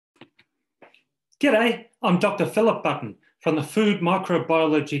G'day, I'm Dr. Philip Button from the Food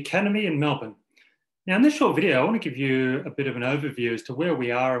Microbiology Academy in Melbourne. Now in this short video, I want to give you a bit of an overview as to where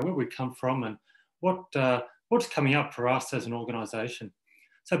we are and where we come from and what's coming up for us as an organisation.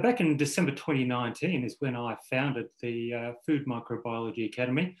 So back in December 2019 is when I founded the Food Microbiology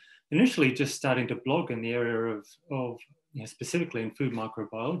Academy, initially just starting to blog in the area of specifically in food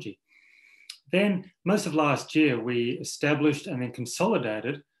microbiology. Then most of last year, we established and then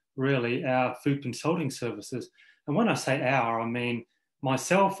consolidated really our food consulting services. And when I say our, I mean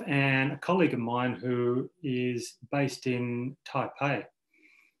myself and a colleague of mine who is based in Taipei.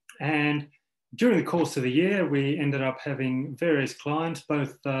 And during the course of the year, we ended up having various clients,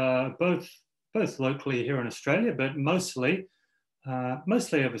 both locally here in Australia, but mostly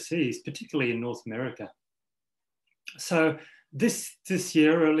overseas, particularly in North America. So this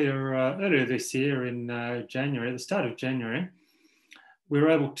year, earlier this year in January, at the start of January, we were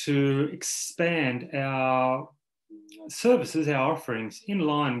able to expand our services, our offerings, in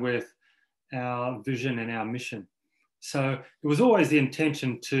line with our vision and our mission. So it was always the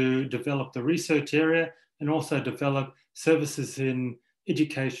intention to develop the research area and also develop services in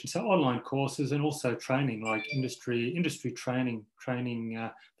education, so online courses and also training, like industry training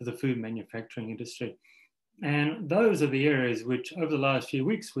for the food manufacturing industry. And those are the areas which over the last few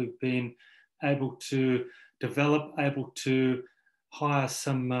weeks we've been able to develop, able to hire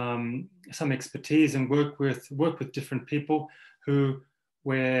some expertise and work with different people who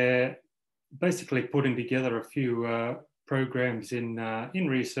were basically putting together a few programs in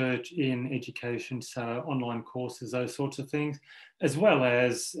research, in education, so online courses, those sorts of things, as well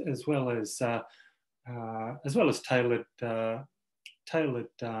as tailored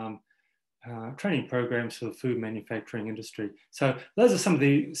training programs for the food manufacturing industry. So those are some of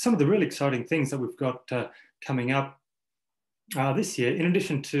the really exciting things that we've got coming up this year. In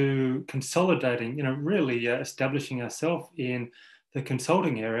addition to consolidating, really establishing ourselves in the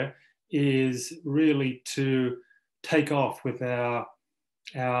consulting area, is really to take off with our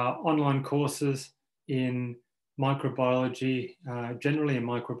online courses in microbiology, generally in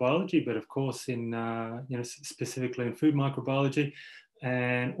microbiology, but of course in specifically in food microbiology,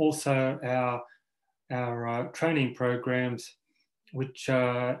 and also our training programs, which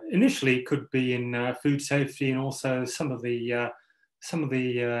initially could be in food safety, and also some of the up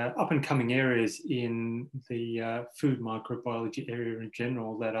and coming areas in the food microbiology area in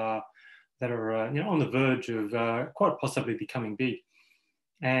general that are on the verge of quite possibly becoming big.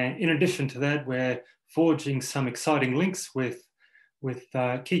 And in addition to that, we're forging some exciting links with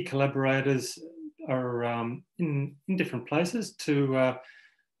key collaborators in different places to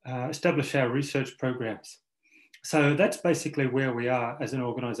establish our research programs. So that's basically where we are as an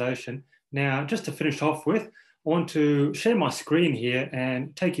organisation. Now, just to finish off with, I want to share my screen here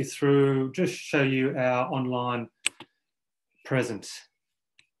and take you through, just show you our online presence.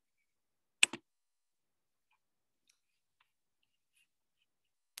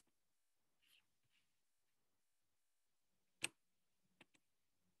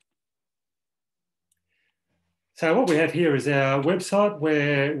 So what we have here is our website,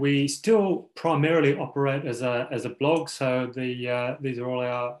 where we still primarily operate as a blog. So these are all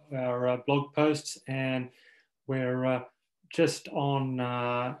our blog posts, and we're just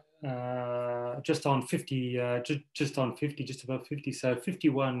above 50. So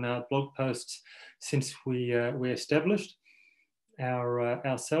 51 blog posts since we established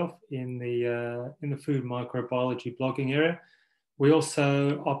ourselves in the food microbiology blogging area. We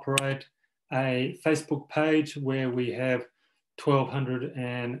also operate a Facebook page where we have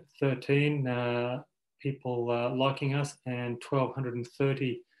 1,213 people liking us and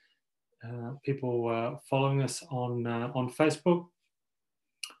 1,230 people following us on Facebook,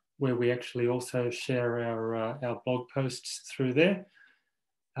 where we actually also share our blog posts through there.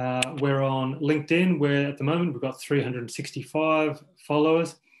 We're on LinkedIn, where at the moment we've got 365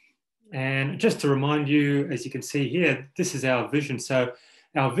 followers. And just to remind you, as you can see here, this is our vision. So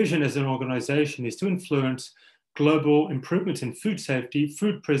our vision as an organisation is to influence global improvements in food safety,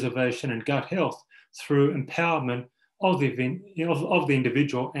 food preservation and gut health through empowerment of the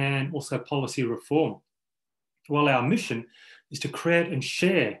individual and also policy reform. While our mission is to create and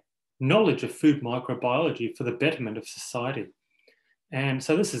share knowledge of food microbiology for the betterment of society. And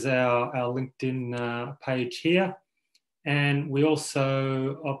so this is our LinkedIn page here. And we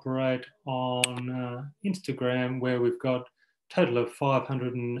also operate on Instagram, where we've got total of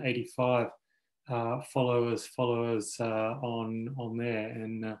 585 followers on there,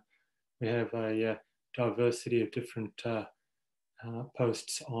 and we have a diversity of different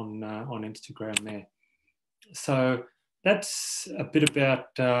posts on Instagram there. So that's a bit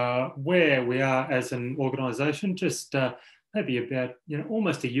about where we are as an organisation. Just maybe about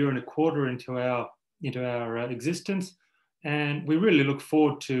almost a year and a quarter into our existence, and we really look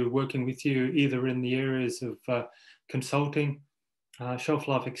forward to working with you either in the areas of consulting, shelf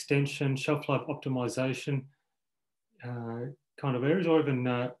life extension, shelf life optimization kind of areas, or even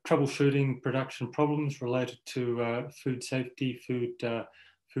troubleshooting production problems related to food safety,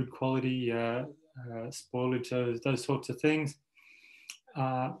 food quality, spoilage, those sorts of things.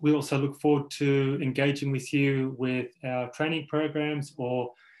 We also look forward to engaging with you with our training programs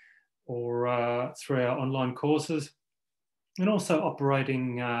or through our online courses, and also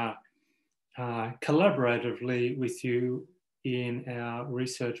operating collaboratively with you in our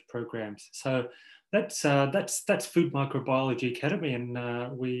research programs. So that's Food Microbiology Academy, and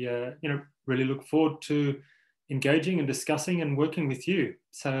we really look forward to engaging and discussing and working with you.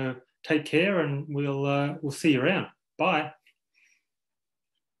 So take care, and we'll see you around. Bye.